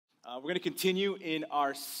We're going to continue in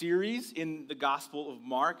our series in the Gospel of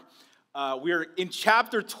Mark. We are in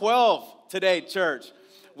chapter 12 today, church.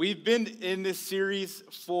 We've been in this series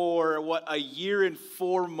for, a year and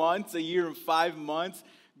 4 months, a year and 5 months,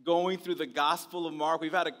 going through the Gospel of Mark.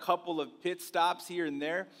 We've had a couple of pit stops here and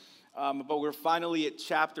there, but we're finally at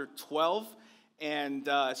chapter 12. And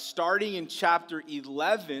starting in chapter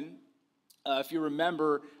 11, if you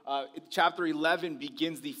remember, chapter 11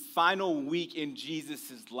 begins the final week in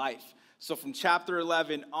Jesus' life. So from chapter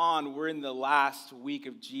 11 on, we're in the last week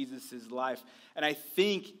of Jesus' life. And I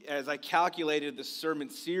think, as I calculated the sermon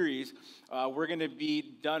series, we're going to be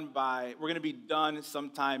done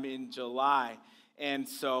sometime in July. And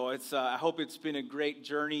so I hope it's been a great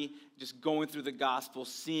journey, just going through the gospel,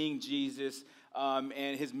 seeing Jesus,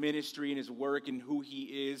 and his ministry and his work and who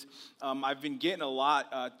he is. I've been getting a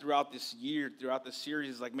lot throughout this year, throughout the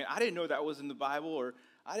series, like, man, I didn't know that was in the Bible, or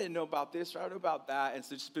I didn't know about this, or I don't know about that. And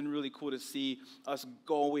so it's just been really cool to see us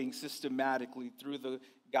going systematically through the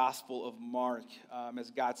Gospel of Mark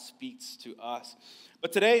as God speaks to us.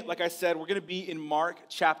 But today, like I said, we're going to be in Mark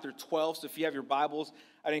chapter 12. So if you have your Bibles,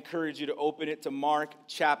 I'd encourage you to open it to Mark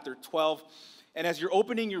chapter 12. And as you're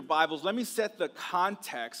opening your Bibles, let me set the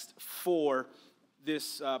context for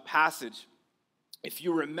this passage. If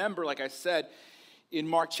you remember, like I said, in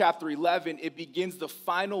Mark chapter 11, it begins the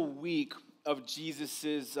final week of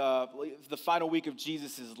Jesus's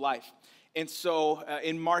life. And so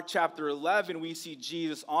in Mark chapter 11, we see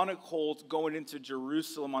Jesus on a colt going into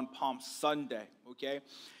Jerusalem on Palm Sunday, okay?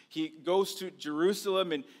 He goes to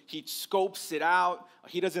Jerusalem and he scopes it out.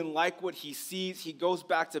 He doesn't like what he sees. He goes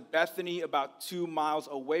back to Bethany, about 2 miles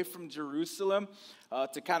away from Jerusalem,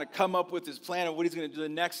 to kind of come up with his plan of what he's going to do the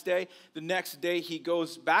next day. The next day, he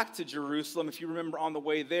goes back to Jerusalem. If you remember, on the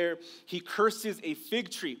way there, he curses a fig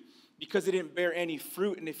tree because it didn't bear any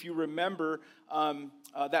fruit. And if you remember,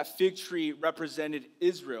 that fig tree represented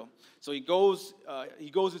Israel. So he goes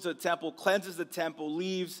into the temple, cleanses the temple,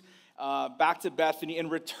 leaves back to Bethany, and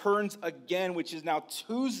returns again, which is now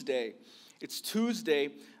Tuesday. It's Tuesday.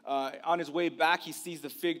 On his way back, he sees the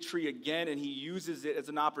fig tree again, and he uses it as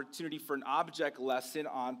an opportunity for an object lesson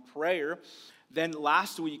on prayer. Then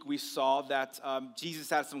last week, we saw that Jesus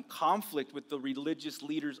had some conflict with the religious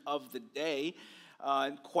leaders of the day,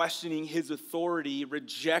 questioning his authority,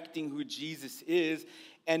 rejecting who Jesus is.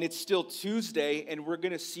 And it's still Tuesday, and we're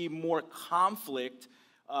going to see more conflict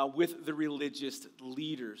with the religious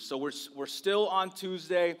leaders. So we're still on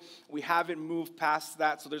Tuesday. We haven't moved past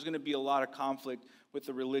that, so there's going to be a lot of conflict with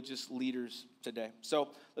the religious leaders today.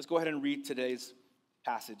 So let's go ahead and read today's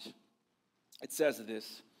passage. It says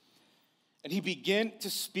this: "And he began to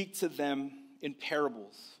speak to them in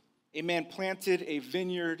parables. A man planted a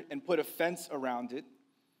vineyard and put a fence around it,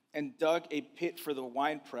 and dug a pit for the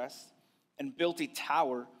winepress, and built a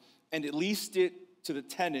tower, and leased it to the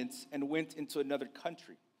tenants, and went into another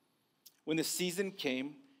country. When the season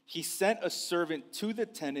came, he sent a servant to the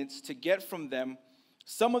tenants to get from them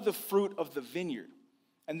some of the fruit of the vineyard.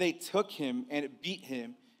 And they took him and beat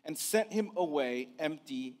him and sent him away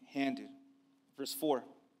empty-handed." Verse 4.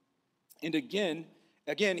 "And again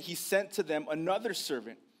he sent to them another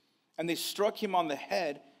servant, and they struck him on the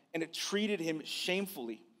head and it treated him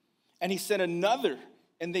shamefully. And he sent another,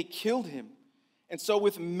 and they killed him. And so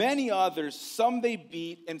with many others, some they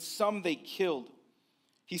beat and some they killed.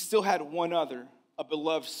 He still had one other, a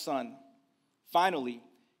beloved son. Finally,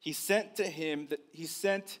 he sent him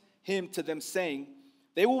to them, saying,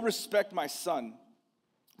 'They will respect my son.'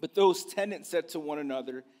 But those tenants said to one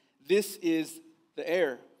another, 'This is the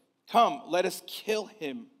heir. Come, let us kill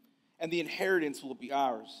him, and the inheritance will be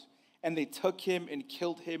ours.' And they took him and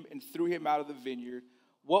killed him and threw him out of the vineyard.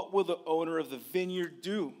 What will the owner of the vineyard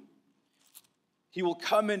do? He will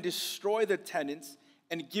come and destroy the tenants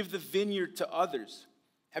and give the vineyard to others.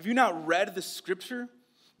 Have you not read the scripture?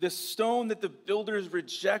 The stone that the builders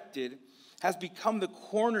rejected has become the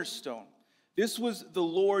cornerstone. This was the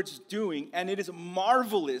Lord's doing, and it is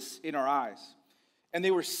marvelous in our eyes.' And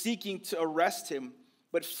they were seeking to arrest him,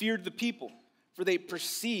 but feared the people, for they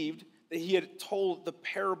perceived that he had told the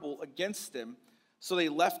parable against them. So they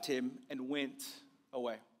left him and went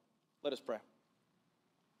away." Let us pray.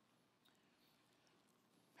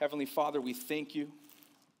 Heavenly Father, we thank you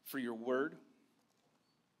for your word.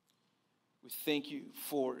 We thank you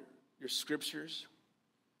for your scriptures.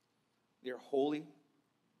 They are holy.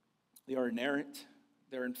 They are inerrant.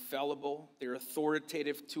 They're infallible. They're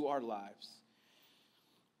authoritative to our lives.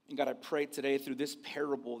 And God, I pray today through this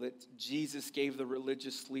parable that Jesus gave the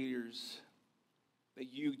religious leaders, that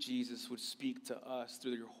you, Jesus, would speak to us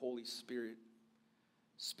through your Holy Spirit.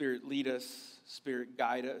 Spirit, lead us. Spirit,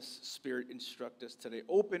 guide us. Spirit, instruct us today.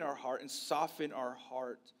 Open our heart and soften our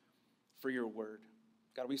heart for your word.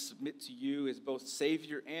 God, we submit to you as both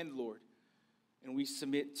Savior and Lord. And we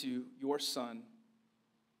submit to your Son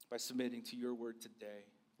by submitting to your word today.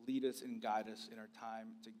 Lead us and guide us in our time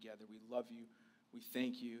together. We love you, we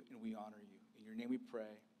thank you, and we honor you. In your name we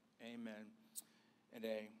pray. Amen and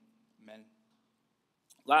amen.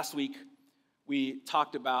 Last week, we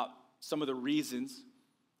talked about some of the reasons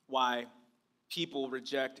why people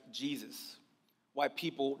reject Jesus, why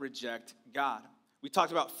people reject God. We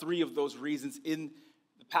talked about 3 of those reasons in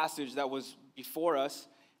the passage that was before us,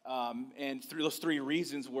 and those 3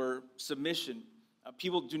 reasons were submission.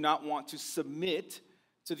 People do not want to submit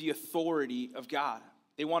to the authority of God.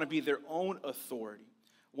 They want to be their own authority.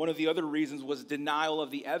 One of the other reasons was denial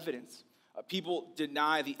of the evidence. People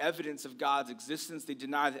deny the evidence of God's existence. They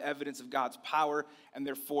deny the evidence of God's power, and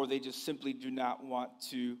therefore they just simply do not want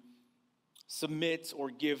to submit or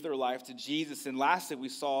give their life to Jesus. And lastly, we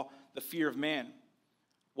saw the fear of man.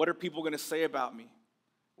 What are people going to say about me?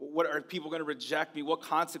 What are people going to reject me? What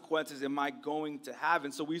consequences am I going to have?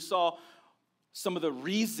 And so we saw some of the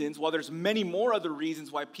reasons, while there's many more other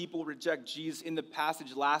reasons why people reject Jesus in the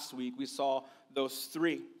passage last week. We saw those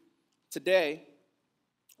 3. Today,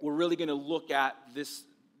 we're really going to look at this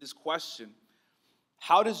question.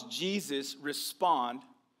 How does Jesus respond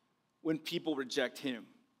when people reject him?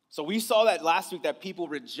 So we saw that last week, that people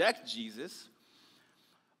reject Jesus.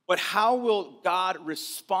 But how will God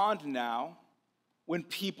respond now when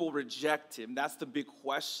people reject him? That's the big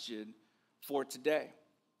question for today.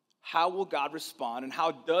 How will God respond, and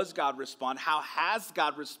how does God respond? How has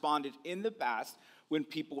God responded in the past when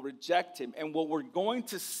people reject him? And what we're going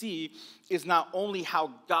to see is not only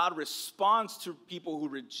how God responds to people who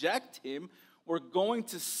reject him, we're going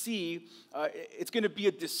to see it's going to be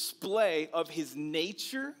a display of his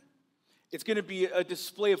nature. It's going to be a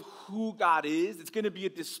display of who God is. It's going to be a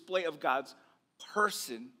display of God's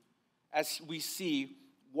person as we see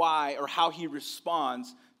why or how he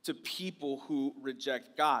responds to people who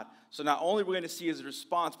reject God. So not only are we going to see his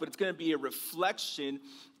response, but it's going to be a reflection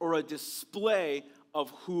or a display of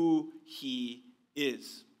who he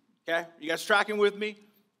is. Okay? You guys tracking with me?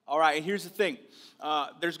 All right, and here's the thing.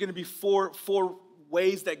 There's going to be four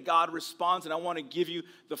ways that God responds, and I want to give you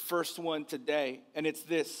the first one today, and it's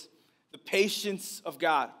this: the patience of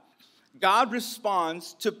God. God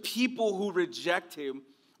responds to people who reject him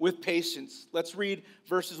with patience. Let's read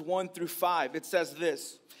verses 1 through 5. It says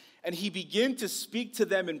this: and he began to speak to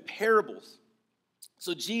them in parables.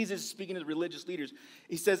 So Jesus is speaking to the religious leaders.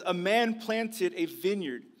 He says, a man planted a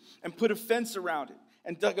vineyard and put a fence around it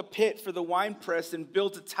and dug a pit for the winepress and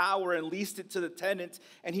built a tower and leased it to the tenants,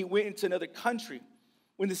 and he went into another country.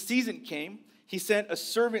 When the season came, he sent a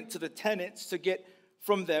servant to the tenants to get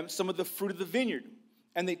from them some of the fruit of the vineyard.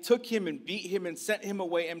 And they took him and beat him and sent him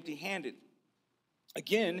away empty-handed.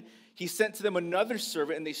 Again, he sent to them another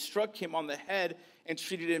servant, and they struck him on the head and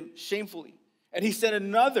treated him shamefully. And he sent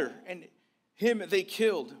another, and him they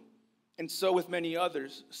killed. And so with many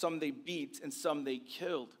others, some they beat and some they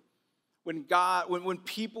killed. When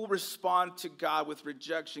people respond to God with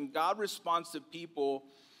rejection, God responds to people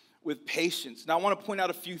with patience. Now I want to point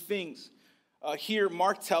out a few things. Here,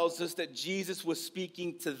 Mark tells us that Jesus was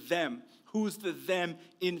speaking to them. Who's the them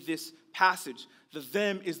in this passage? The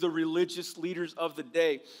them is the religious leaders of the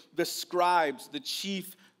day, the scribes, the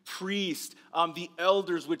chief priests, the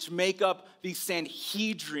elders, which make up the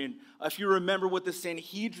Sanhedrin. If you remember what the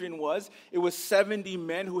Sanhedrin was, it was 70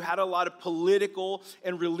 men who had a lot of political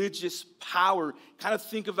and religious power. Kind of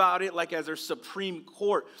think about it like as their supreme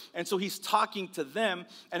court. And so he's talking to them,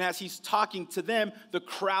 and as he's talking to them, the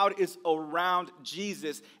crowd is around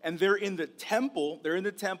Jesus, and they're in the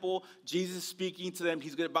temple. Jesus is speaking to them.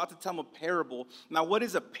 He's about to tell them a parable. Now, what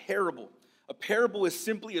is a parable? A parable is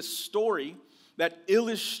simply a story that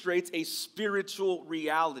illustrates a spiritual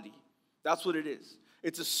reality. That's what it is.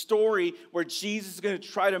 It's a story where Jesus is going to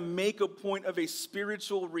try to make a point of a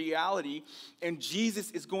spiritual reality, and Jesus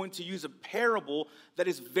is going to use a parable that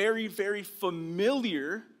is very, very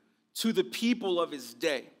familiar to the people of his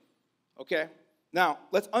day. Okay? Now,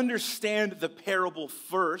 let's understand the parable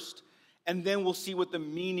first, and then we'll see what the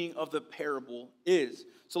meaning of the parable is.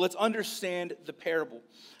 So let's understand the parable.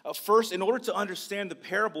 First, in order to understand the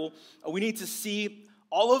parable, we need to see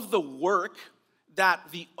all of the work that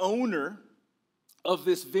the owner of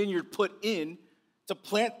this vineyard put in to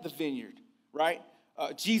plant the vineyard, right?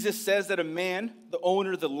 Jesus says that a man, the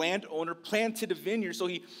owner, the landowner, planted a vineyard. So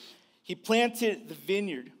he planted the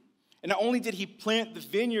vineyard. And not only did he plant the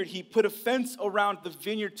vineyard, he put a fence around the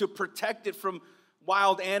vineyard to protect it from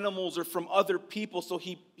wild animals or from other people, so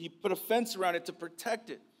he put a fence around it to protect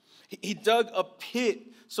it. He dug a pit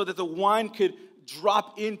so that the wine could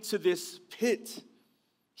drop into this pit.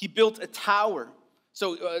 He built a tower.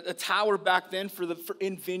 So a tower back then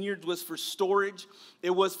in vineyards was for storage, it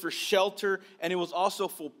was for shelter, and it was also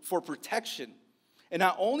for protection. And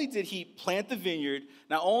not only did he plant the vineyard,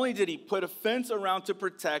 not only did he put a fence around to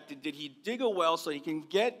protect it, did he dig a well so he can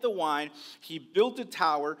get the wine, he built a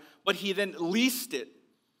tower, but he then leased it.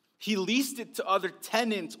 He leased it to other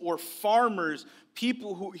tenants or farmers,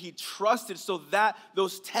 people who he trusted, so that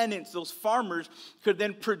those tenants, those farmers, could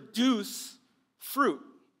then produce fruit.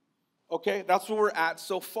 Okay, that's where we're at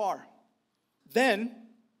so far. Then,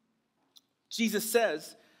 Jesus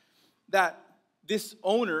says that this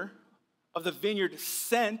owner of the vineyard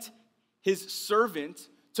sent his servant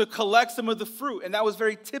to collect some of the fruit. And that was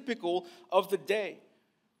very typical of the day.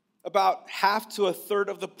 About half to a third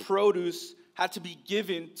of the produce had to be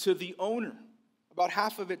given to the owner. About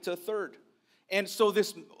half of it to a third. And so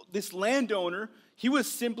this landowner, he was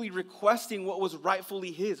simply requesting what was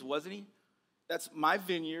rightfully his, wasn't he? That's my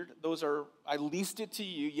vineyard. I leased it to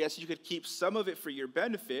you. Yes, you could keep some of it for your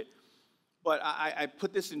benefit, but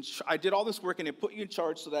I did all this work and I put you in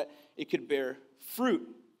charge so that it could bear fruit.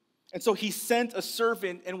 And so he sent a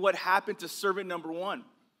servant, and what happened to servant number one?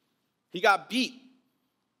 He got beat.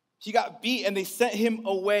 He got beat, and they sent him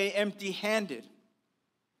away empty-handed.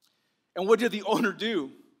 And what did the owner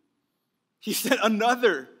do? He sent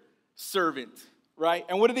another servant, right?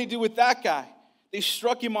 And what did they do with that guy? They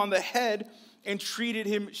struck him on the head and treated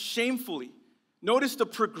him shamefully. Notice the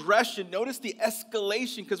progression. Notice the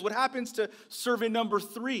escalation. Because what happens to servant number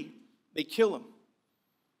 3? They kill him.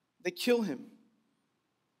 They kill him.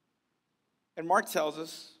 And Mark tells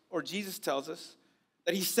us, or Jesus tells us,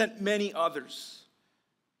 that he sent many others.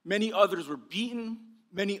 Many others were beaten.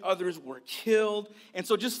 Many others were killed. And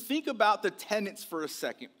so just think about the tenants for a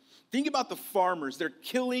second. Think about the farmers. They're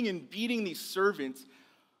killing and beating these servants.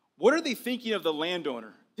 What are they thinking of the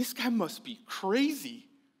landowner? This guy must be crazy.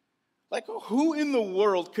 Like, who in the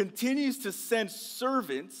world continues to send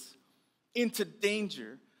servants into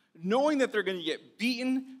danger, knowing that they're going to get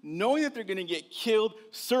beaten, knowing that they're going to get killed,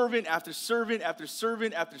 servant after servant after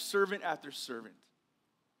servant after servant after servant?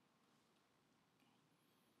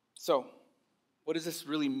 So, what does this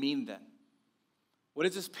really mean then? What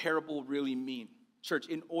does this parable really mean? Church,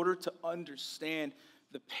 in order to understand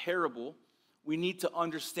the parable, we need to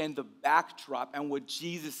understand the backdrop and what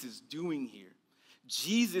Jesus is doing here.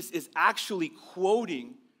 Jesus is actually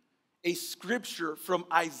quoting a scripture from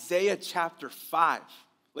Isaiah chapter 5.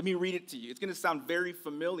 Let me read it to you. It's going to sound very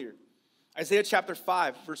familiar. Isaiah chapter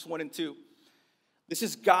 5, verse 1 and 2. This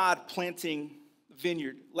is God planting a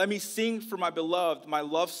vineyard. Let me sing for my beloved my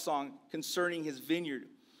love song concerning his vineyard.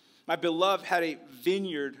 My beloved had a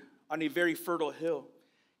vineyard on a very fertile hill.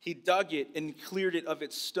 He dug it and cleared it of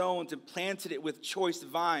its stones and planted it with choice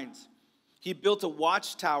vines. He built a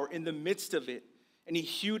watchtower in the midst of it, and he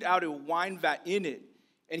hewed out a wine vat in it,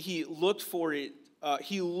 and he looked for it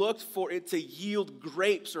to yield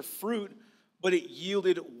grapes or fruit, but it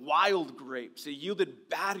yielded wild grapes. It yielded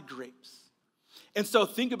bad grapes. And so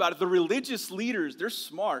think about it. The religious leaders, they're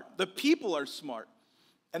smart. The people are smart.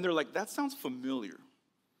 And they're like, that sounds familiar.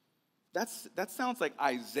 That sounds like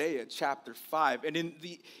Isaiah chapter 5. And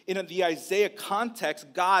in the Isaiah context,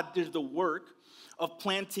 God did the work of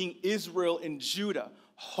planting Israel and Judah,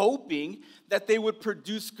 hoping that they would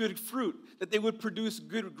produce good fruit, that they would produce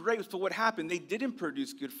good grapes. But what happened? They didn't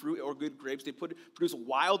produce good fruit or good grapes. They produced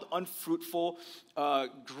wild, unfruitful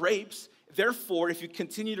grapes. Therefore, if you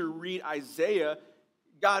continue to read Isaiah,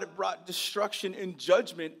 God brought destruction and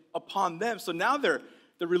judgment upon them. So now the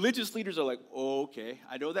religious leaders are like, oh, okay,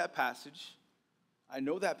 I know that passage.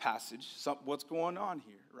 What's going on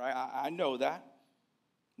here, right? I know that.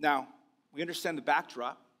 Now, we understand the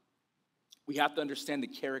backdrop. We have to understand the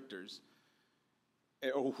characters,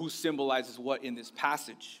 or who symbolizes what in this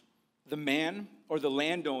passage. The man or the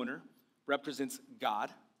landowner represents God.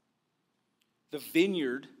 The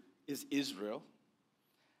vineyard is Israel.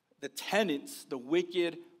 The tenants, the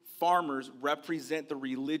wicked farmers, represent the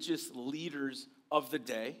religious leaders of the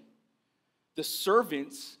day. The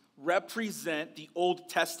servants represent the Old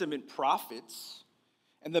Testament prophets.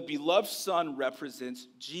 And the beloved son represents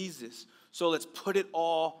Jesus. So let's put it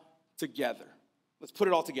all together.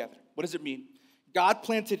 What does it mean? God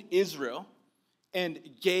planted Israel and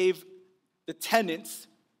gave the tenants,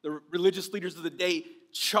 the religious leaders of the day,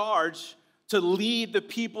 charge to lead the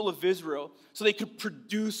people of Israel so they could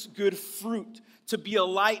produce good fruit, to be a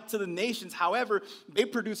light to the nations. However, they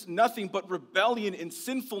produced nothing but rebellion and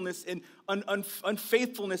sinfulness and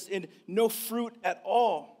unfaithfulness and no fruit at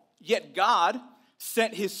all. Yet God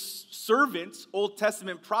sent his servants, Old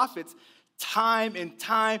Testament prophets, time and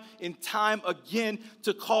time and time again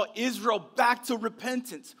to call Israel back to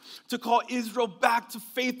repentance, to call Israel back to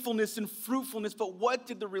faithfulness and fruitfulness. But what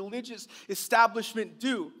did the religious establishment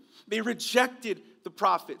do? They rejected the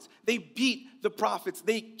prophets. They beat the prophets.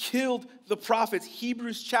 They killed the prophets.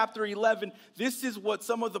 Hebrews chapter 11, this is what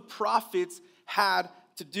some of the prophets had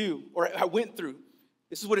to do or went through.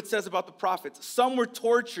 This is what it says about the prophets. Some were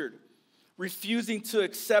tortured, refusing to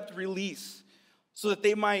accept release so that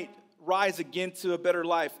they might rise again to a better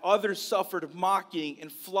life. Others suffered mocking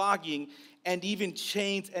and flogging and even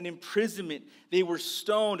chains and imprisonment. They were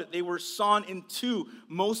stoned. They were sawn in two.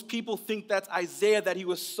 Most people think that's Isaiah, that he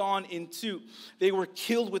was sawn in two. They were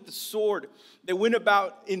killed with the sword. They went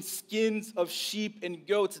about in skins of sheep and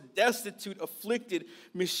goats, destitute, afflicted,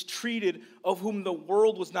 mistreated, of whom the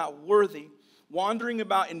world was not worthy, wandering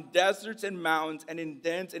about in deserts and mountains and in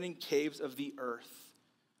dens and in caves of the earth.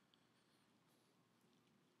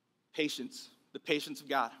 Patience, the patience of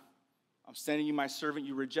God. I'm sending you my servant,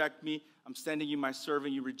 you reject me. I'm sending you my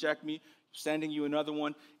servant, you reject me. I'm sending you another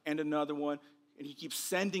one and another one. And he keeps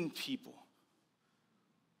sending people.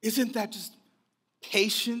 Isn't that just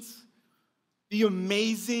patience? The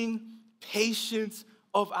amazing patience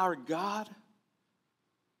of our God?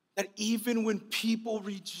 That even when people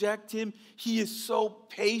reject him, he is so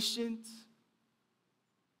patient.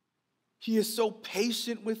 He is so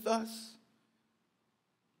patient with us.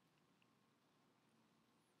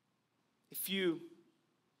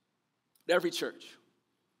 At every church,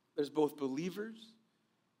 there's both believers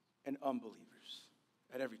and unbelievers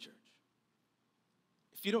at every church.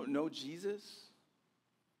 If you don't know Jesus,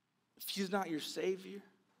 if he's not your Savior,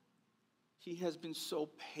 he has been so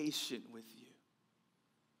patient with you,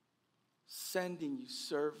 sending you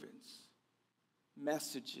servants,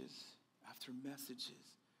 messages after messages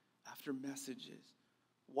after messages.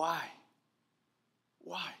 Why?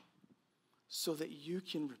 Why? So that you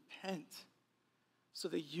can repent, so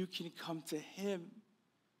that you can come to him.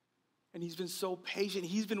 And he's been so patient.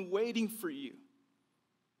 He's been waiting for you.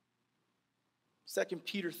 2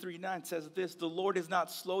 Peter 3:9 says this, the Lord is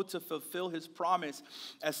not slow to fulfill his promise,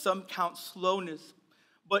 as some count slowness,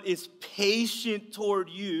 but is patient toward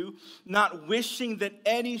you, not wishing that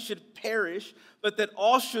any should perish, but that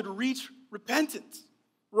all should reach repentance.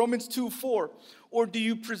 Romans 2:4, or do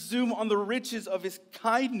you presume on the riches of his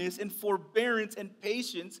kindness and forbearance and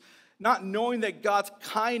patience, not knowing that God's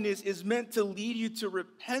kindness is meant to lead you to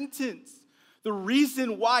repentance? The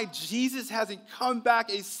reason why Jesus hasn't come back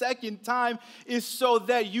a second time is so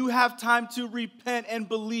that you have time to repent and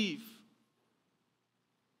believe.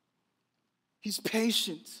 He's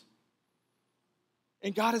patient.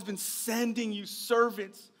 And God has been sending you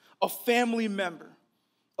servants, a family member,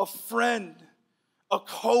 a friend, a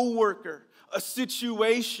co-worker, a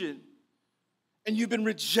situation. And you've been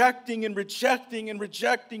rejecting and rejecting and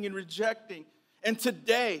rejecting and rejecting. And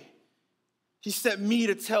today, he sent me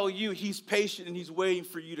to tell you he's patient and he's waiting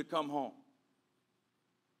for you to come home.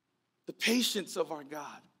 The patience of our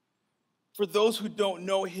God. For those who don't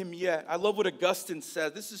know him yet, I love what Augustine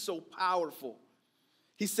says. This is so powerful.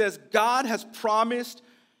 He says, God has promised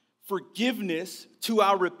forgiveness to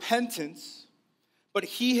our repentance, but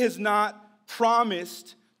he has not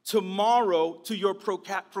promised tomorrow to your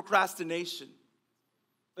procrastination.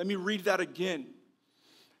 Let me read that again.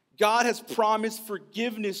 God has promised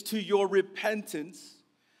forgiveness to your repentance,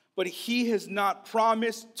 but he has not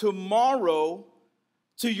promised tomorrow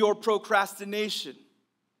to your procrastination.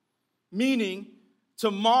 Meaning,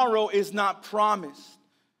 tomorrow is not promised.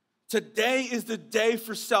 Today is the day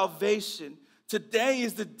for salvation. Today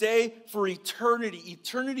is the day for eternity.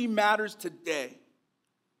 Eternity matters today.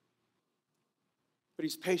 But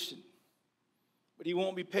he's patient. But he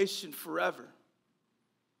won't be patient forever.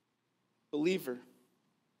 Believer.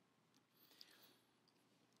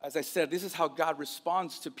 As I said, this is how God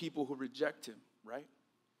responds to people who reject him, right?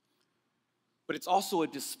 But it's also a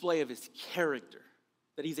display of his character,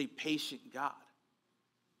 that he's a patient God.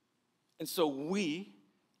 And so we,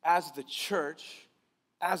 as the church,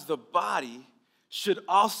 as the body, should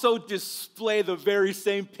also display the very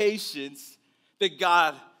same patience that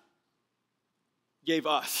God gave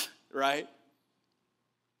us, right?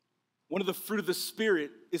 One of the fruit of the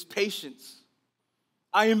Spirit is patience.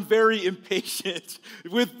 I am very impatient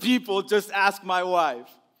with people. Just ask my wife,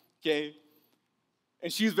 okay?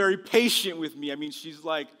 And she's very patient with me. I mean, she's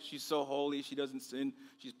so holy. She doesn't sin.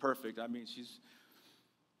 She's perfect. I mean,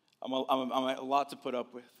 I'm a lot to put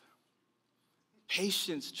up with.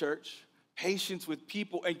 Patience, church. Patience with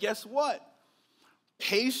people. And guess what?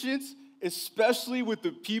 Patience, especially with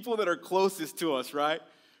the people that are closest to us, right?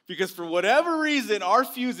 Because for whatever reason, our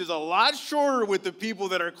fuse is a lot shorter with the people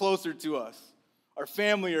that are closer to us. Our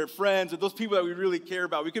family, our friends, or those people that we really care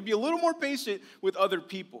about. We could be a little more patient with other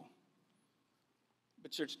people.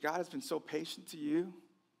 But church, God has been so patient to you,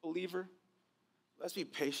 believer. Let's be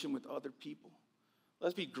patient with other people.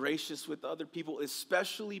 Let's be gracious with other people,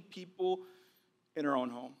 especially people in our own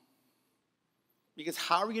home. Because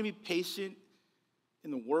how are we going to be patient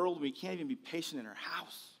in the world when we can't even be patient in our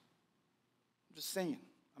house? I'm just saying.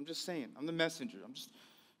 I'm the messenger.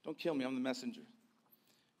 Don't kill me. I'm the messenger.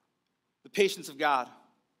 The patience of God.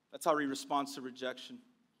 That's how he responds to rejection.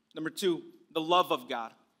 Number 2, the love of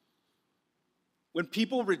God. When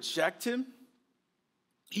people reject him,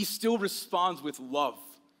 he still responds with love.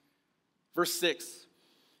 Verse 6,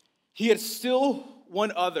 he had still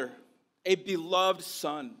one other, a beloved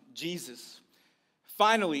son, Jesus.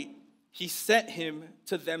 Finally, he sent him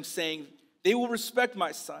to them, saying, they will respect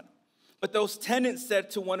my son. But those tenants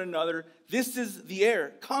said to one another, this is the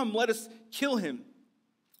heir. Come, let us kill him.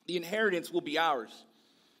 The inheritance will be ours.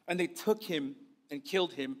 And they took him and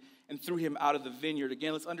killed him and threw him out of the vineyard.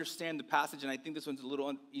 Again, let's understand the passage, and I think this one's a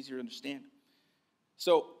little easier to understand.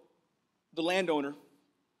 So the landowner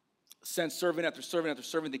sends servant after servant after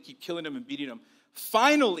servant. They keep killing him and beating him.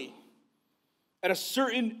 Finally, at a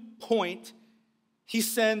certain point, he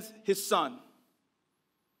sends his son,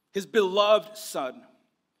 his beloved son,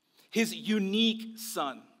 his unique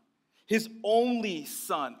son, his only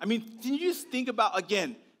son. I mean, can you just think about,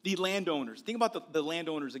 again, the landowners. Think about the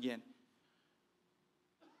landowners again.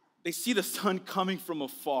 They see the son coming from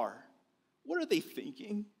afar. What are they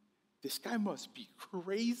thinking? This guy must be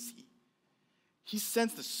crazy. He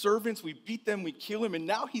sends the servants, we beat them, we kill him, and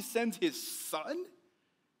now he sends his son?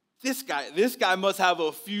 This guy must have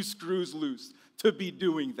a few screws loose to be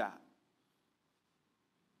doing that.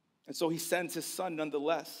 And so he sends his son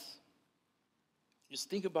nonetheless. Just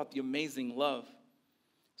think about the amazing love.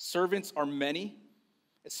 Servants are many,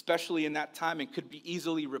 especially in that time, and could be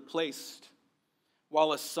easily replaced,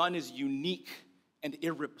 while a son is unique and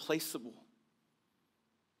irreplaceable.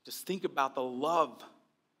 Just think about the love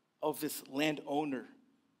of this landowner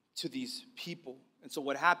to these people. And so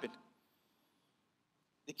what happened?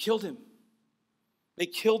 They killed him. They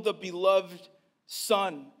killed the beloved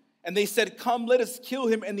son. And they said, come, let us kill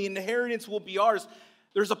him, and the inheritance will be ours.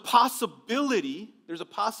 There's a possibility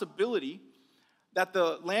that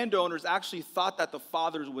the landowners actually thought that the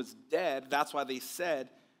father was dead. That's why they said,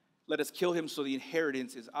 let us kill him so the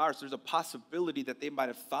inheritance is ours. There's a possibility that they might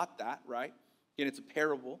have thought that, right? Again, it's a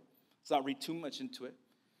parable. Let's not read too much into it.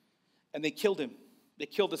 And they killed him. They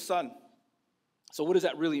killed the son. So what does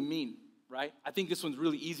that really mean, right? I think this one's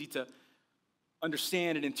really easy to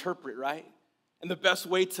understand and interpret, right? And the best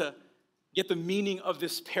way to get the meaning of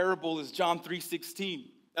this parable is John 3:16.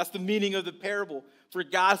 That's the meaning of the parable. For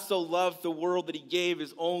God so loved the world that he gave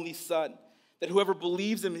his only son, that whoever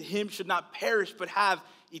believes in him should not perish, but have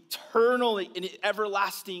eternal and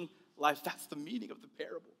everlasting life. That's the meaning of the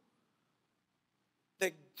parable.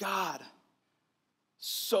 That God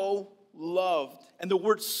so loved, and the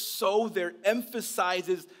word so there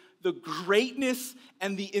emphasizes the greatness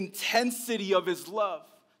and the intensity of his love.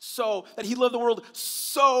 So that he loved the world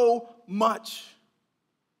so much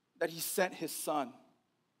that he sent his son.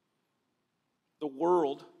 The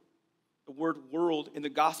word world in the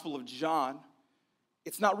Gospel of John,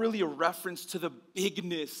 it's not really a reference to the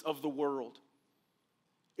bigness of the world.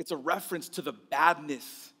 It's a reference to the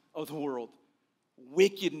badness of the world.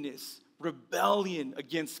 Wickedness, rebellion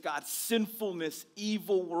against God, sinfulness,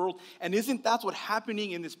 evil world. And isn't that what's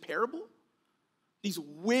happening in this parable? These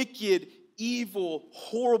wicked, evil,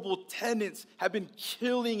 horrible tenants have been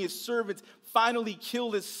killing his servants, finally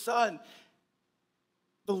killed his son.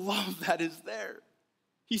 The love that is there.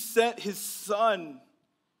 He sent his son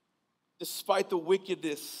despite the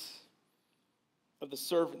wickedness of the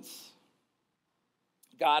servants.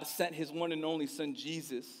 God sent his one and only son,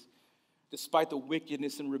 Jesus, despite the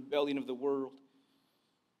wickedness and rebellion of the world.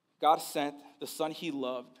 God sent the son he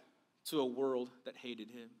loved to a world that hated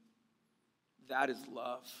him. That is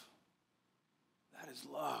love. That is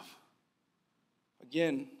love.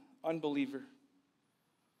 Again, unbeliever.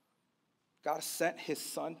 God sent his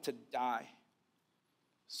son to die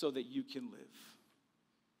so that you can live.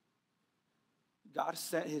 God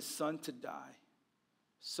sent his son to die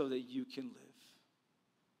so that you can live.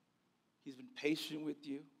 He's been patient with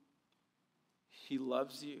you. He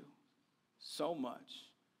loves you so much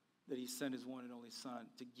that he sent his one and only Son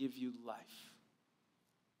to give you life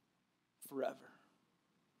forever,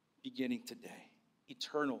 beginning today,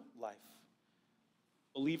 eternal life.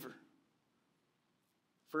 Believer,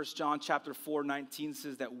 1 John chapter 4:19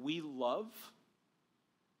 says that we love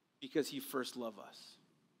because he first loved us.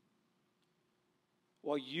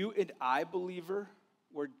 While you and I, believer,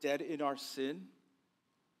 were dead in our sin,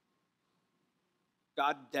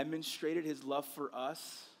 God demonstrated his love for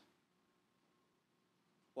us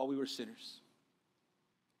while we were sinners.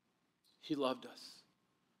 He loved us.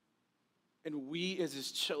 And we as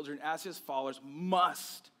his children, as his followers,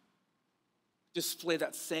 must display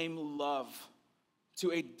that same love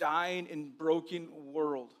to a dying and broken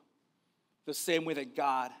world the same way that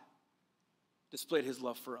God displayed his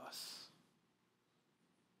love for us.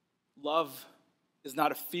 Love is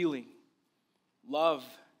not a feeling. Love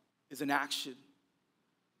is an action.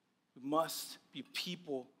 We must be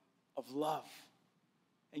people of love.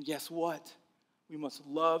 And guess what? We must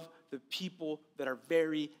love the people that are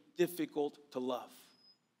very difficult to love.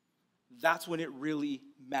 That's when it really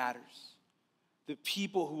matters. The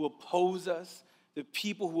people who oppose us, the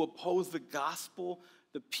people who oppose the gospel,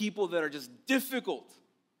 the people that are just difficult,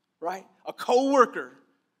 right? A coworker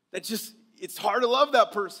that just, it's hard to love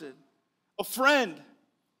that person. A friend,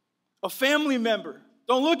 a family member.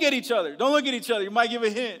 Don't look at each other. Don't look at each other. You might give a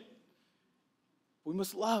hint. We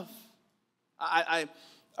must love. I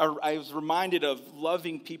was reminded of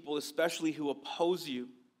loving people, especially who oppose you,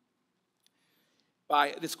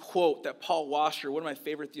 by this quote that Paul Washer, one of my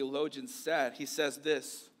favorite theologians, said. He says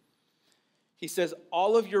this. He says,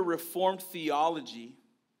 all of your reformed theology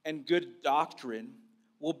and good doctrine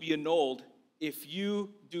will be annulled if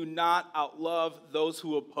you do not outlove those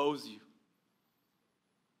who oppose you.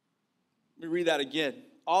 Let me read that again.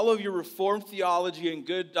 All of your reformed theology and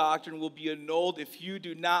good doctrine will be annulled if you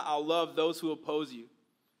do not outlove those who oppose you.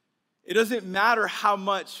 It doesn't matter how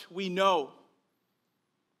much we know.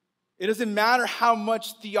 It doesn't matter how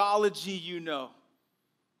much theology you know.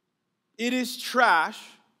 It is trash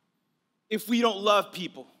if we don't love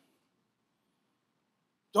people.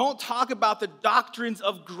 Don't talk about the doctrines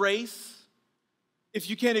of grace if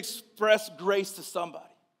you can't express grace to somebody.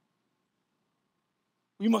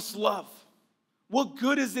 We must love. What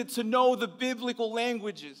good is it to know the biblical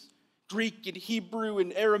languages, Greek and Hebrew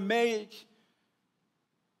and Aramaic,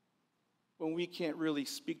 when we can't really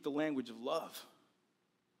speak the language of love?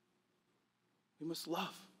 We must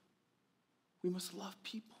love. We must love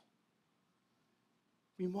people.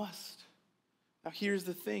 We must. Now here's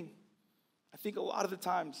the thing. I think a lot of the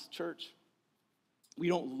times, church, we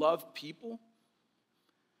don't love people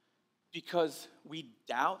because we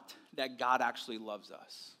doubt that God actually loves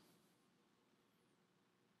us.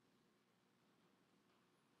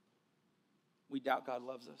 We doubt God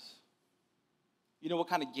loves us. You know what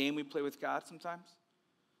kind of game we play with God sometimes?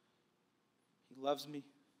 He loves me.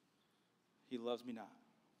 He loves me not.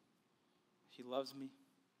 He loves me.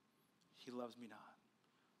 He loves me not.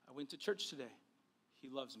 I went to church today. He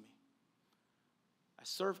loves me. I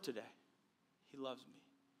served today. He loves me.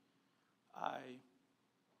 I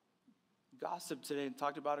gossiped today and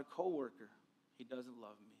talked about a coworker. He doesn't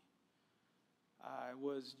love me. I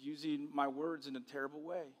was using my words in a terrible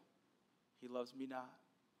way. He loves me not.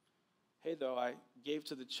 Hey, though, I gave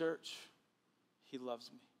to the church. He loves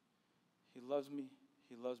me. He loves me.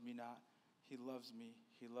 He loves me not. He loves me.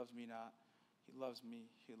 He loves me not. He loves me.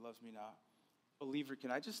 He loves me not. Believer, can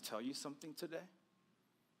I just tell you something today?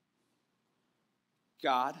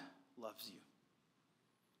 God loves you.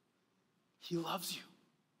 He loves you.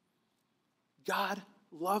 God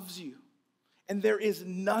loves you. And there is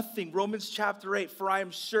nothing, Romans chapter 8, for I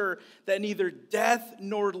am sure that neither death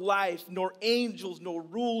nor life, nor angels, nor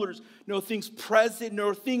rulers, nor things present,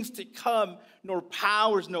 nor things to come, nor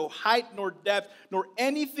powers, no height, nor depth, nor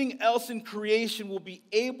anything else in creation will be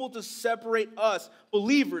able to separate us,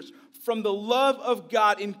 believers, from the love of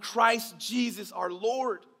God in Christ Jesus our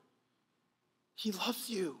Lord. He loves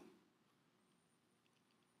you.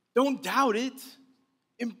 Don't doubt it.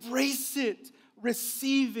 Embrace it.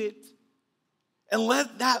 Receive it. And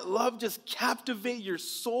let that love just captivate your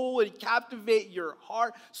soul and captivate your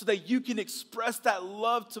heart so that you can express that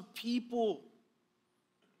love to people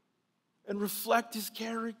and reflect his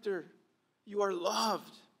character. You are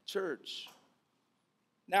loved, church.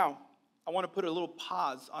 Now, I want to put a little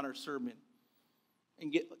pause on our sermon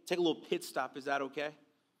and take a little pit stop. Is that okay?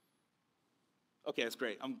 Okay, that's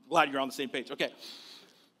great. I'm glad you're on the same page. Okay.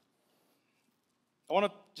 I want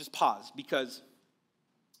to just pause because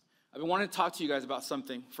I've been wanting to talk to you guys about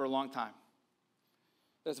something for a long time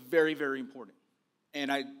that's very, very important. And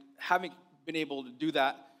I haven't been able to do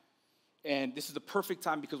that. And this is the perfect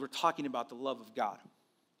time because we're talking about the love of God.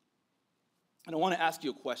 And I want to ask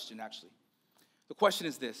you a question, actually. The question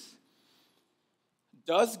is this: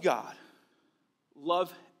 does God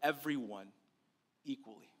love everyone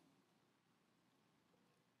equally?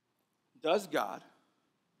 Does God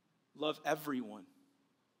love everyone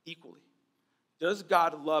equally? Does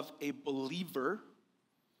God love a believer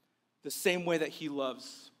the same way that he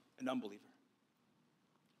loves an unbeliever?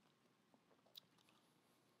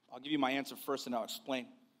 I'll give you my answer first and I'll explain.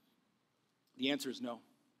 The answer is no.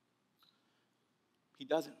 He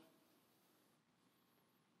doesn't.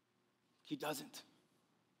 He doesn't.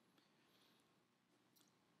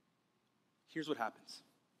 Here's what happens.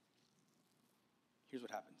 Here's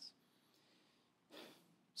what happens.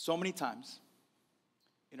 So many times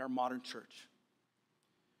in our modern church,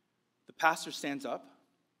 the pastor stands up,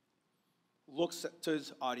 looks to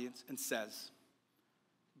his audience, and says,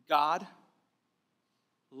 God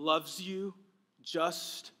loves you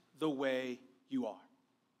just the way you are.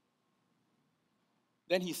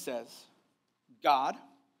 Then he says, God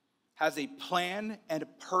has a plan and a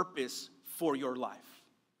purpose for your life.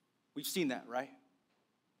 We've seen that, right?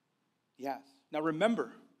 Yes. Now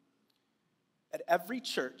remember, at every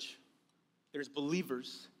church, there's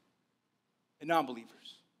believers and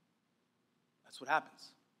non-believers. That's what happens.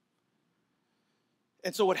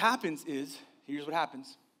 And so what happens is, here's what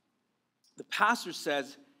happens. The pastor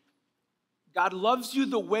says, God loves you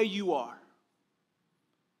the way you are.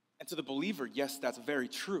 And to the believer, yes, that's very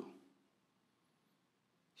true.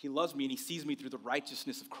 He loves me and he sees me through the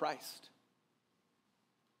righteousness of Christ.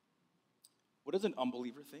 What does an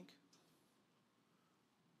unbeliever think?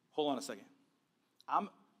 Hold on a second. I'm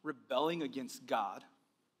rebelling against God.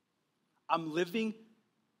 I'm living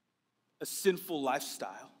a sinful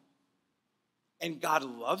lifestyle. And God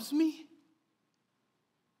loves me?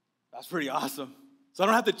 That's pretty awesome. So I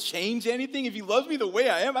don't have to change anything. If he loves me the way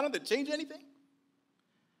I am, I don't have to change anything.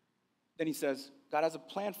 Then he says, God has a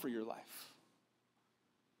plan for your life.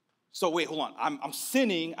 So wait, hold on. I'm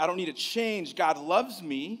sinning. I don't need to change. God loves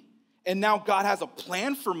me. And now God has a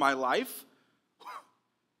plan for my life.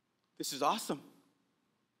 This is awesome.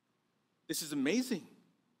 This is amazing.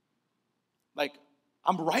 Like,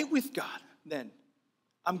 I'm right with God then.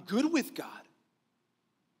 I'm good with God.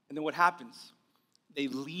 And then what happens? They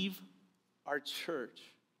leave our churches,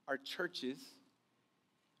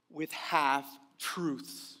 with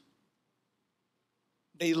half-truths.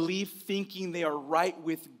 They leave thinking they are right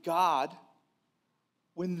with God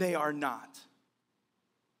when they are not.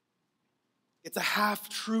 It's a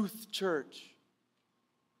half-truth, church.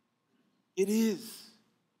 It is.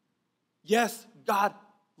 Yes, God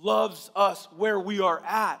loves us where we are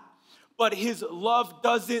at, but his love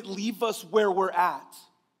doesn't leave us where we're at.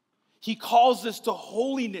 He calls us to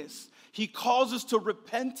holiness. He calls us to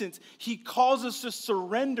repentance. He calls us to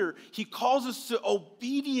surrender. He calls us to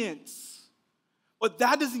obedience. But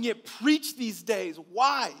that doesn't get preached these days.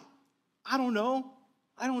 Why? I don't know.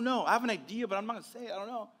 I have an idea, but I'm not going to say it. I don't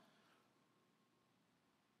know.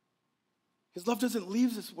 His love doesn't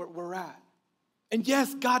leave us where we're at. And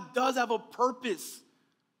yes, God does have a purpose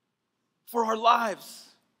for our lives.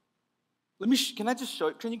 Can I just show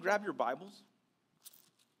you? Can you grab your Bibles?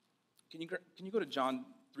 Can you go to John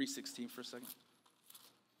 3:16 for a second?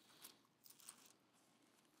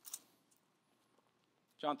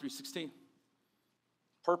 John 3:16.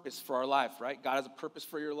 Purpose for our life, right? God has a purpose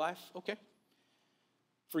for your life? Okay.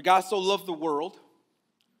 For God so loved the world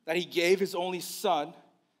that he gave his only son,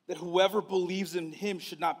 that whoever believes in him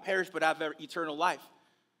should not perish but have eternal life.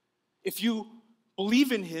 If you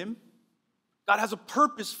believe in him, God has a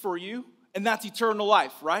purpose for you, and that's eternal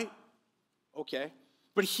life, right? Okay.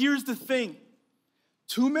 But here's the thing.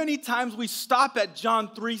 Too many times we stop at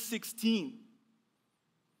John 3:16.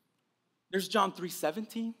 There's John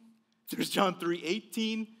 3:17. There's John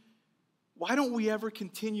 3:18. Why don't we ever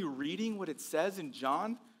continue reading what it says in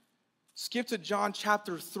John? Skip to John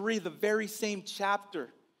chapter 3, the very same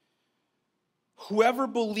chapter. Whoever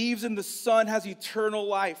believes in the Son has eternal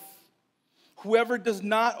life. Whoever does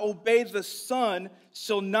not obey the Son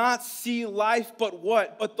shall not see life, but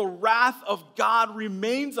what? But the wrath of God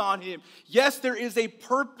remains on him. Yes, there is a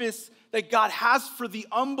purpose that God has for the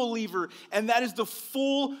unbeliever, and that is the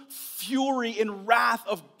full fury and wrath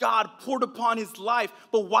of God poured upon his life.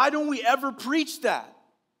 But why don't we ever preach that?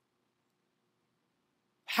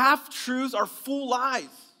 Half-truths are full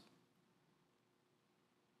lies.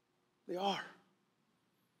 They are.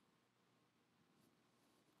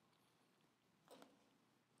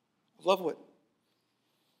 I love what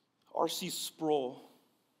R.C. Sproul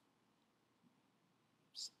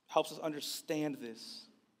helps us understand this.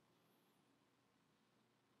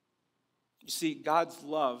 You see, God's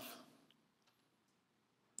love,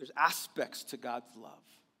 there's aspects to God's love.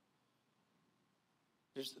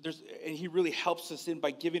 And he really helps us in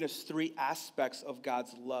by giving us 3 aspects of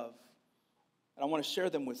God's love. And I want to share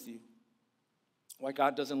them with you. Why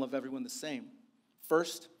God doesn't love everyone the same.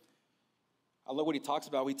 First, I love what he talks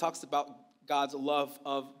about. He talks about God's love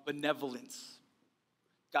of benevolence.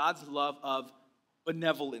 God's love of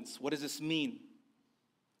benevolence. What does this mean?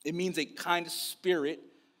 It means a kind spirit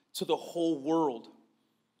to the whole world.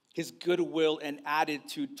 His goodwill and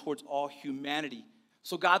attitude towards all humanity.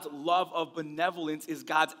 So God's love of benevolence is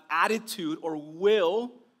God's attitude or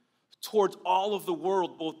will towards all of the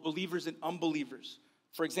world, both believers and unbelievers.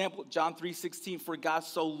 For example, John 3:16, for God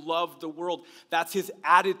so loved the world. That's his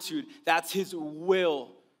attitude. That's his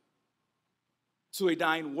will to a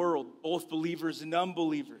dying world, both believers and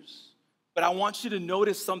unbelievers. But I want you to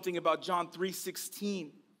notice something about John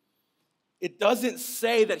 3:16. It doesn't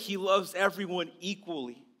say that he loves everyone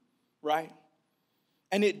equally, right?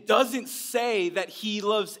 And it doesn't say that he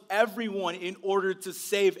loves everyone in order to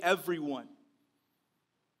save everyone.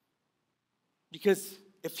 Because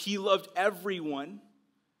if he loved everyone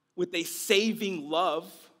with a saving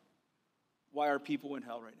love, why are people in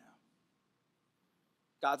hell right now?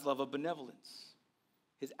 God's love of benevolence,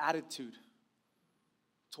 his attitude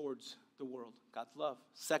towards the world, God's love.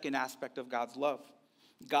 Second aspect of God's love,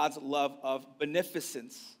 God's love of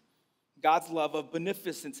beneficence. God's love of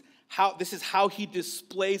beneficence. This is how he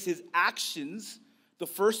displays his actions. The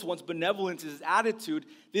first one's benevolence is his attitude.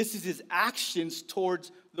 This is his actions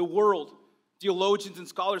towards the world. Theologians and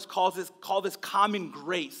scholars call this common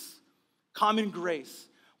grace. Common grace,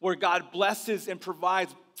 where God blesses and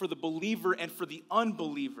provides for the believer and for the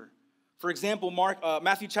unbeliever. For example,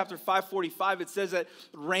 Matthew chapter 5:45, it says that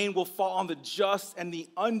rain will fall on the just and the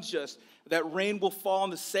unjust, that rain will fall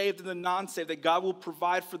on the saved and the non-saved, that God will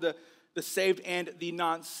provide for the saved and the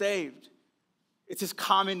non-saved. It's his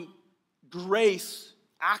common grace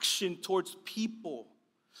action towards people.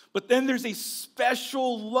 But then there's a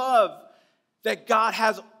special love that God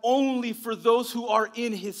has only for those who are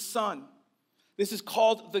in his Son. This is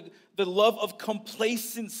called the love of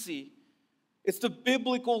complacency. It's the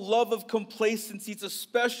biblical love of complacency. It's a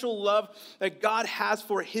special love that God has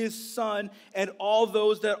for his Son and all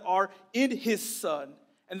those that are in his Son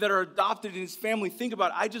and that are adopted in his family. Think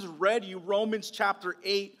about it. I just read you Romans chapter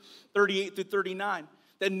 8, 38 through 39,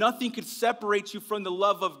 that nothing could separate you from the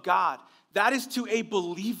love of God. That is to a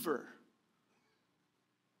believer.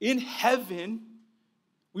 In heaven,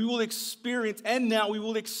 we will experience, and now we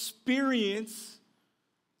will experience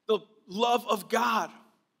the love of God.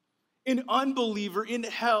 An unbeliever in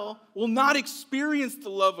hell will not experience the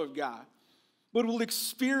love of God, but will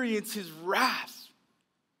experience his wrath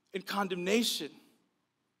and condemnation.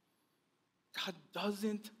 God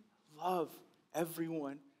doesn't love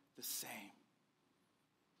everyone the same.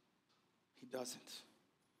 He doesn't.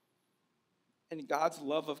 And God's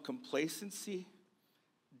love of complacency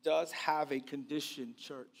does have a condition,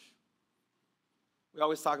 church. We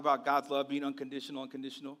always talk about God's love being unconditional.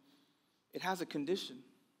 It has a condition.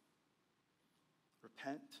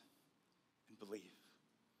 Repent and believe.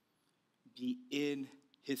 Be in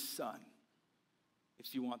his Son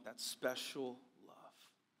if you want that special love.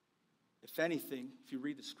 If anything, if you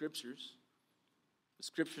read the scriptures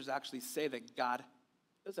actually say that God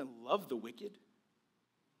doesn't love the wicked.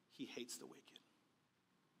 He hates the wicked.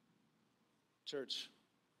 Church,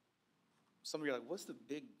 some of you are like, what's the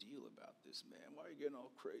big deal about this, man? Why are you getting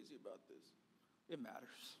all crazy about this? It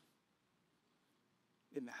matters.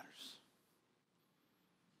 It matters.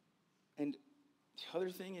 And the other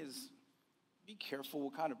thing is, be careful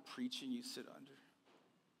what kind of preaching you sit under.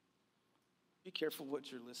 Be careful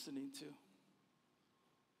what you're listening to.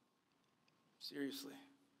 Seriously,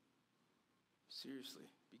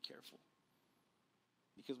 be careful.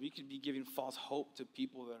 Because we could be giving false hope to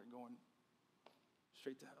people that are going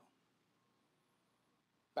straight to hell.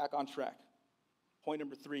 Back on track. Point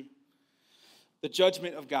number 3. The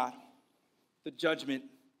judgment of God. The judgment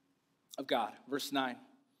of God. Verse 9.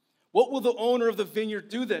 What will the owner of the vineyard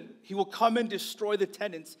do then? He will come and destroy the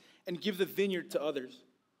tenants and give the vineyard to others.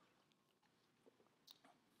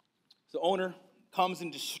 The owner comes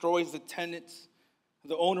and destroys the tenants.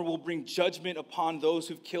 The owner will bring judgment upon those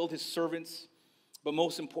who've killed his servants, but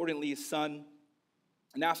most importantly, his son.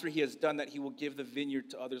 And after he has done that, he will give the vineyard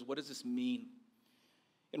to others. What does this mean?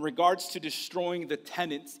 In regards to destroying the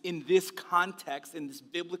tenants, in this context, in this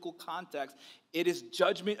biblical context, it is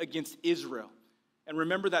judgment against Israel. And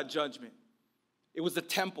remember that judgment. It was the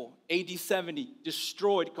temple, AD 70,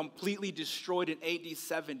 destroyed, completely destroyed in AD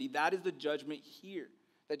 70. That is the judgment here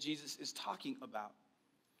that Jesus is talking about.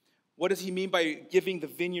 What does he mean by giving the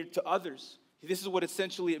vineyard to others? This is what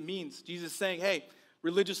essentially it means. Jesus is saying, hey,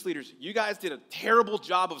 religious leaders, you guys did a terrible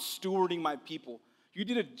job of stewarding my people. You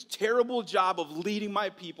did a terrible job of leading my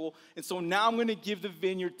people, and so now I'm going to give the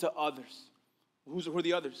vineyard to others. Who are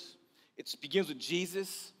the others? It begins with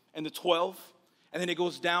Jesus and the 12, and then it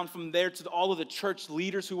goes down from there to all of the church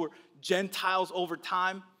leaders who were Gentiles over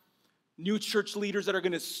time. New church leaders that are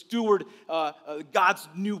going to steward God's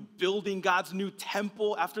new building, God's new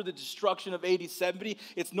temple after the destruction of AD 70.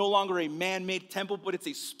 It's no longer a man-made temple, but it's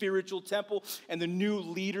a spiritual temple. And the new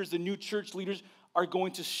leaders, the new church leaders, are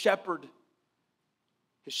going to shepherd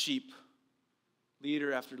his sheep,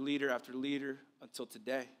 leader after leader after leader, until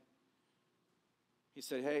today. He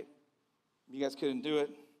said, hey, you guys couldn't do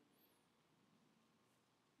it.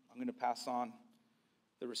 I'm going to pass on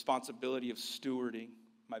the responsibility of stewarding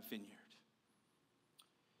my vineyard.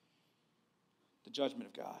 The judgment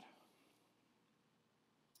of God.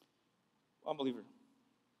 Unbeliever.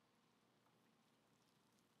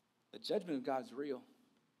 The judgment of God is real.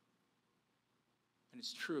 And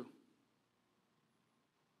it's true.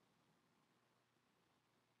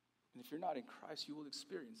 And if you're not in Christ, you will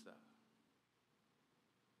experience that.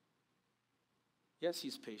 Yes,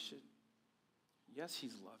 he's patient. Yes,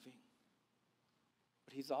 he's loving.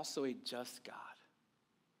 But he's also a just God.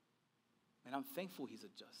 And I'm thankful he's a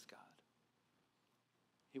just God.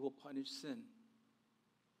 He will punish sin.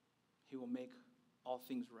 He will make all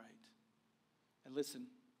things right. And listen,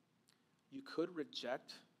 you could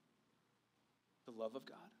reject the love of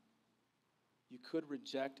God. You could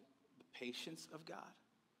reject the patience of God.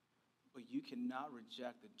 But you cannot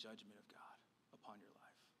reject the judgment of God upon your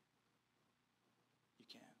life. You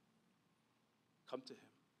can't. Come to him.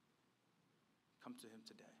 Come to him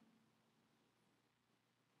today.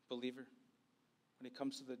 Believer, when it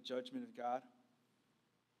comes to the judgment of God,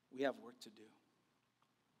 we have work to do.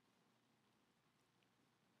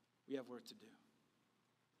 We have work to do.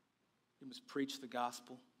 We must preach the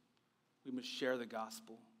gospel. We must share the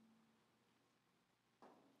gospel.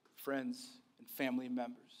 Friends and family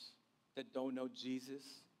members that don't know Jesus,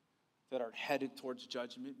 that are headed towards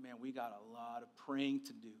judgment, man, we got a lot of praying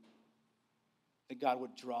to do. That God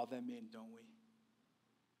would draw them in, don't we?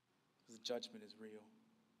 Because the judgment is real.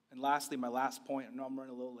 And lastly, my last point, I know I'm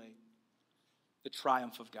running a little late. The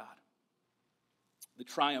triumph of God. The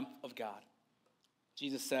triumph of God.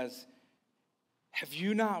 Jesus says, have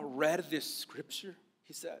you not read this scripture?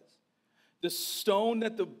 He says, the stone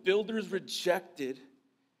that the builders rejected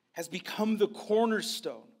has become the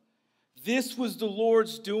cornerstone. This was the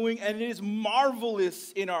Lord's doing, and it is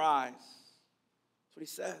marvelous in our eyes. That's what he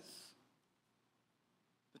says.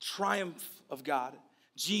 The triumph of God.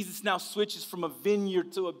 Jesus now switches from a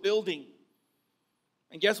vineyard to a building.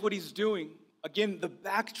 And guess what he's doing? Again, the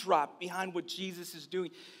backdrop behind what Jesus is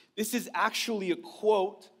doing. This is actually a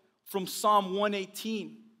quote from Psalm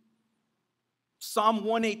 118. Psalm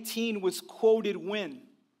 118 was quoted when?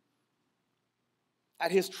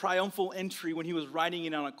 At his triumphal entry when he was riding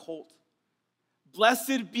in on a colt.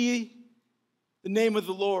 Blessed be the name of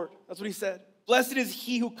the Lord. That's what he said. Blessed is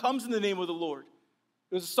he who comes in the name of the Lord.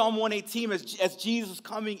 It was Psalm 118 as Jesus was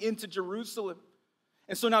coming into Jerusalem.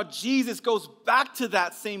 And so now Jesus goes back to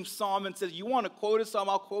that same psalm and says, you want to quote a psalm?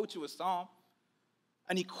 I'll quote you a psalm.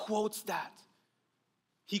 And he quotes that.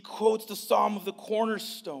 He quotes the psalm of the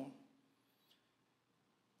cornerstone.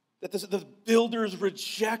 That the builders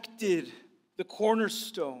rejected the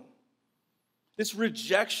cornerstone. This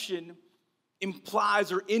rejection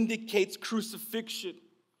implies or indicates crucifixion.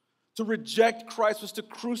 To reject Christ was to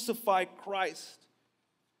crucify Christ.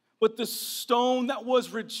 But the stone that was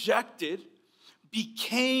rejected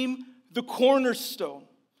became the cornerstone.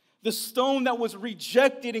 The stone that was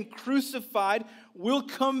rejected and crucified will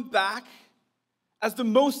come back as the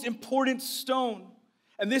most important stone.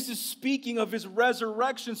 And this is speaking of his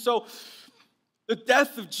resurrection. So the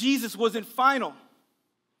death of Jesus wasn't final.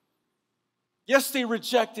 Yes, they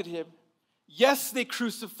rejected him. Yes, they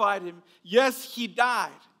crucified him. Yes, he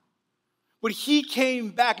died. But he came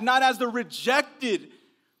back not as the rejected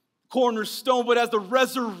cornerstone, but as the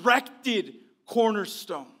resurrected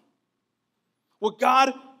cornerstone.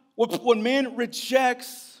 What man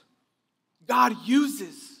rejects, God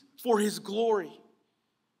uses for his glory.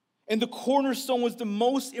 And the cornerstone was the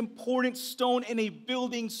most important stone in a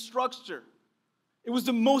building structure. It was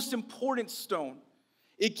the most important stone.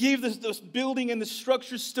 It gave this building and the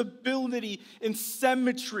structure stability and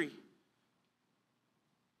symmetry. It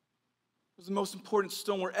was the most important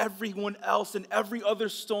stone where everyone else and every other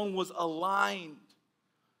stone was aligned.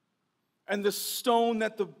 And the stone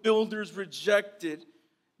that the builders rejected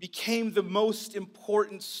became the most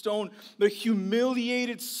important stone. The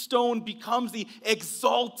humiliated stone becomes the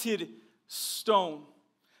exalted stone.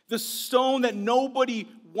 The stone that nobody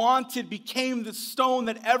wanted became the stone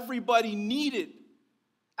that everybody needed.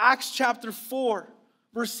 Acts chapter 4,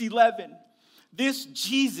 verse 11. This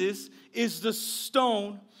Jesus is the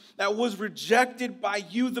stone that was rejected by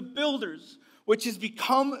you, the builders, which has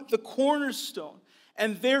become the cornerstone.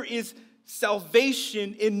 And there is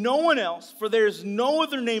salvation in no one else, for there is no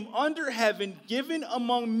other name under heaven given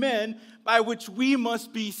among men by which we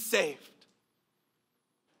must be saved.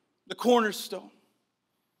 The cornerstone.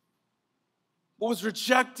 What was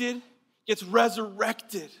rejected gets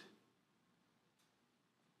resurrected.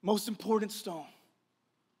 Most important stone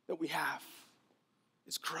that we have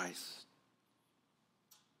is Christ.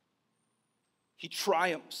 He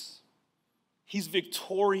triumphs. He's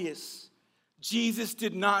victorious. Jesus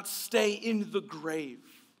did not stay in the grave.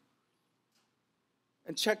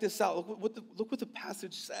 And check this out. Look what the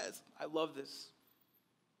passage says. I love this.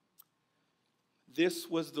 This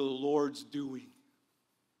was the Lord's doing.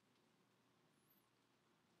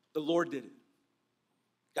 The Lord did it.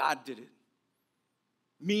 God did it.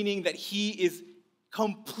 Meaning that he is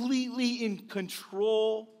completely in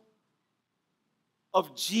control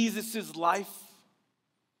of Jesus' life.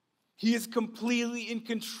 He is completely in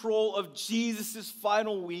control of Jesus'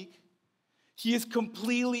 final week. He is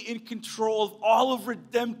completely in control of all of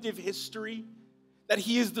redemptive history. That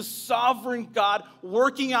he is the sovereign God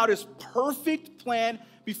working out his perfect plan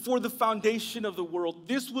before the foundation of the world.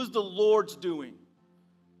 This was the Lord's doing.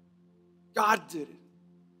 God did it.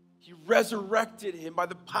 He resurrected him by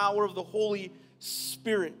the power of the Holy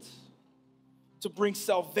Spirit to bring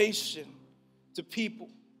salvation to people.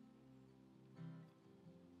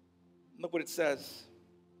 Look what it says.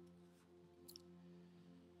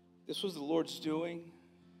 This was the Lord's doing,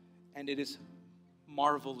 and it is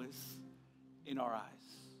marvelous in our eyes.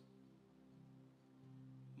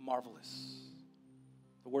 Marvelous.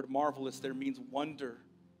 The word marvelous there means wonder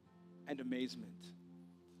and amazement.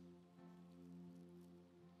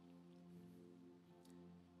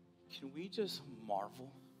 Can we just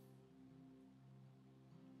marvel?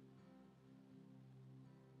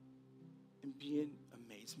 And be in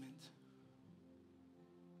amazement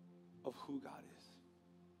of who God is?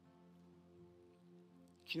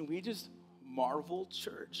 Can we just marvel,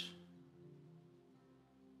 church,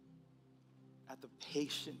 at the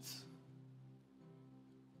patience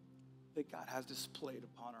that God has displayed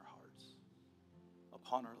upon our hearts,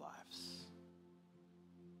 upon our lives?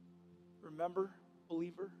 Remember,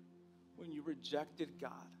 believer, when you rejected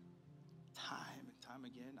God time and time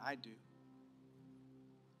again? I do.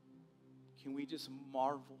 Can we just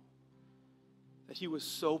marvel that he was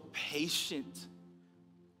so patient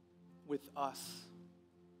with us,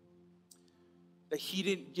 that he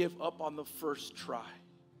didn't give up on the first try,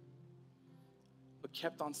 but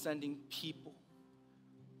kept on sending people,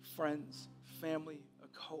 friends, family, a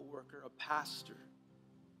coworker, a pastor,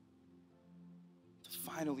 till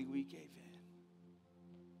finally we gave in?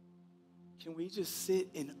 Can we just sit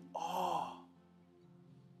in awe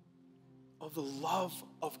of the love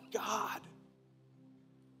of God?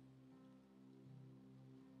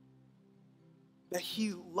 That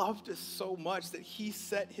he loved us so much that he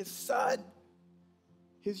sent his son,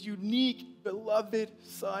 his unique, beloved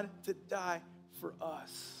son, to die for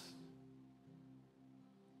us.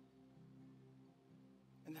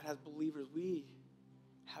 And that as believers, we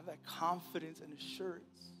have that confidence and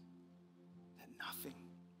assurance that nothing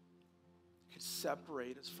could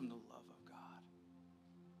separate us from the love of God.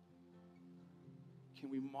 Can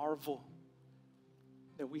we marvel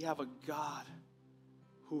that we have a God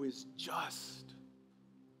who is just,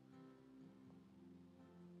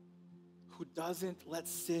 who doesn't let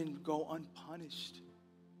sin go unpunished?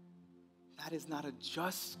 That is not a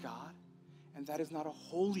just God, and that is not a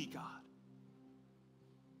holy God.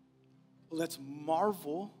 But let's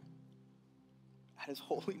marvel at his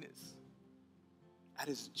holiness, at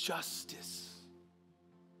his justice.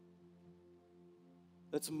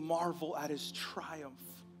 Let's marvel at his triumph,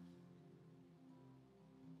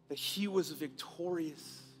 that he was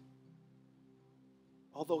victorious,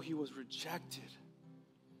 although he was rejected.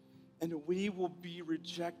 And we will be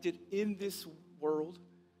rejected in this world,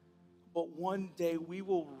 but one day we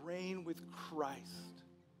will reign with Christ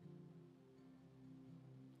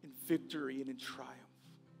in victory and in triumph.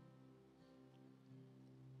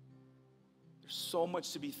 There's so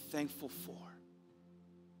much to be thankful for.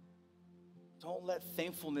 Don't let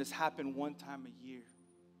thankfulness happen one time a year.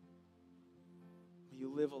 May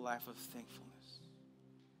you live a life of thankfulness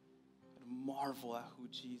and marvel at who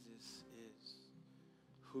Jesus is,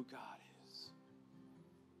 who God is.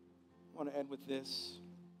 I want to end with this.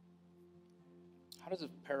 How does a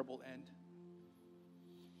parable end?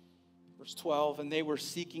 Verse 12, and they were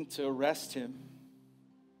seeking to arrest him,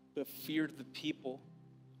 but feared the people,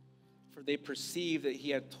 for they perceived that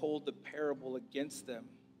he had told the parable against them.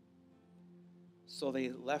 So they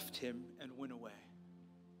left him and went away.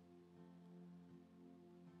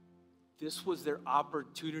 This was their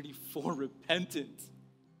opportunity for repentance.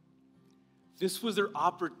 This was their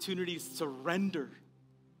opportunity to surrender.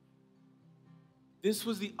 This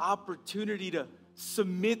was the opportunity to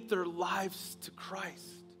submit their lives to Christ.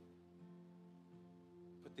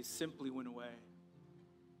 But they simply went away.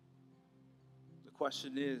 The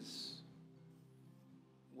question is,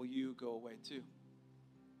 will you go away too?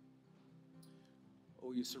 Or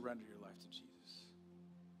will you surrender your life to Jesus?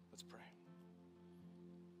 Let's pray.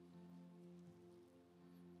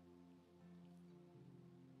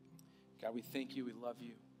 God, we thank you. We love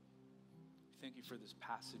you. We thank you for this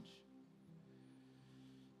passage.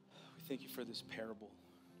 We thank you for this parable.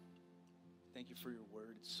 Thank you for your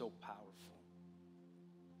word. It's so powerful.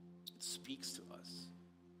 It speaks to us.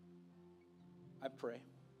 I pray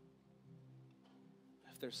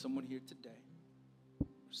if there's someone here today or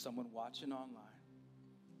someone watching online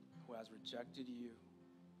who has rejected you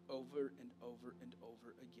over and over and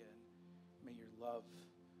over again, may your love,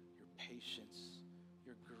 your patience,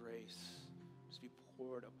 your grace just be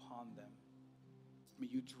poured upon them. May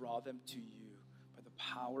you draw them to you by the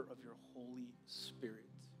power of your Holy Spirit.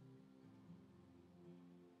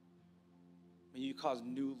 May you cause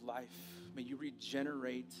new life. May you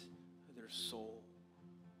regenerate their soul.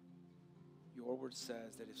 Your word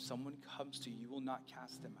says that if someone comes to you, you will not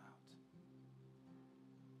cast them out.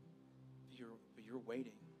 But you're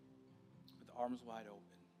waiting with arms wide open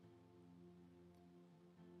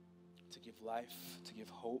to give life, to give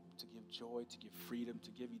hope, to give joy, to give freedom,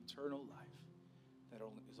 to give eternal life that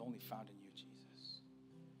is only found in you, Jesus.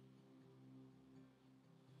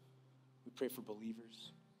 We pray for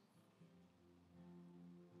believers,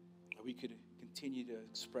 that we could continue to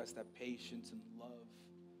express that patience and love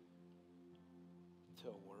to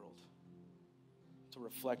a world, to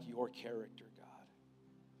reflect your character, God.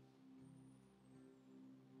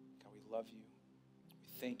 God, we love you. We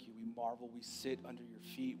thank you. We marvel. We sit under your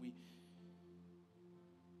feet. We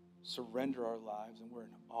surrender our lives, and we're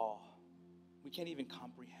in awe. We can't even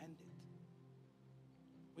comprehend it.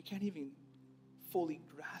 We can't even fully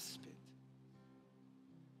grasp it.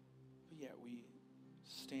 But yet we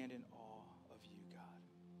stand in awe of you, God.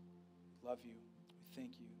 We love you. We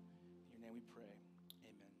thank you. In your name we pray.